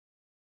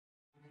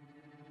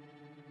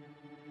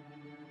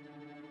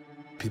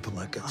People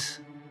like us,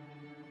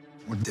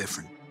 we're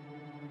different.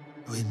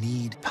 We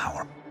need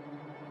power.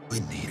 We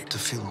need to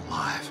feel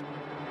alive.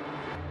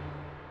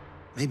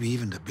 Maybe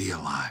even to be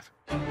alive.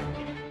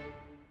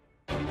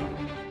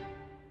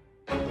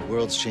 The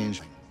world's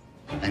changing,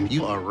 and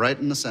you are right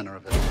in the center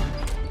of it.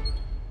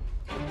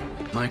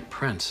 Mike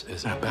Prince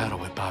is in a battle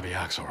with Bobby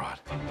Axelrod.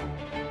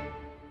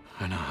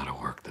 I know how to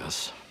work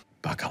this.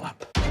 Buckle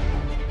up.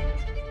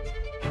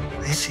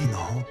 They see the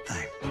whole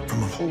thing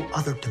from a whole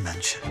other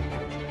dimension.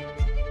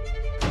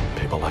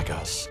 People like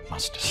us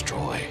must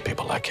destroy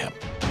people like him.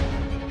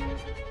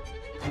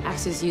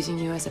 Axe is using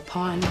you as a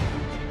pawn.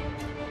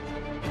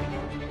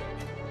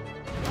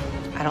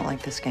 I don't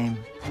like this game.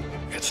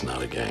 It's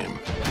not a game.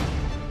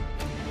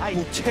 I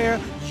will tear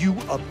you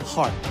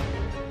apart.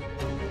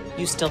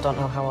 You still don't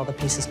know how all the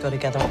pieces go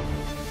together.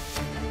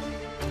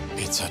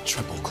 It's a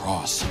triple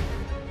cross.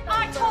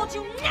 I told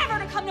you never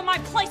to come to my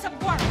place of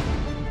work!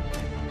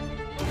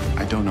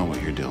 I don't know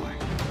what you're doing.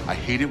 I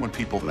hate it when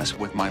people mess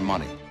with my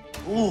money.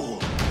 Ooh.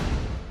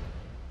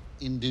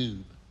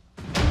 Indeed.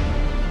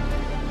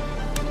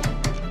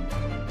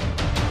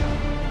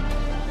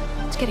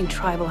 It's getting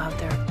tribal out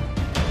there.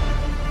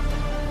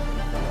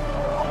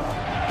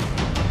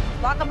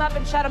 Lock him up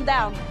and shut him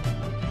down.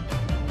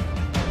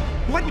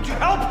 Why did you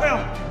help him?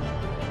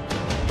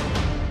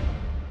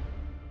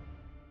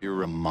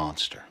 You're a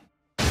monster.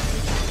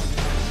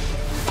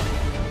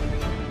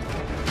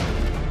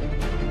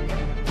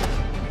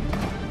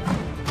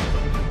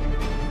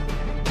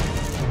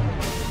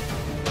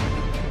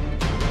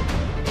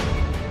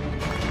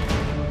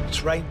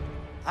 That's right.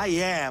 I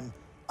am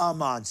a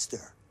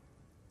monster.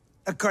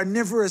 A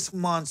carnivorous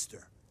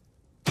monster.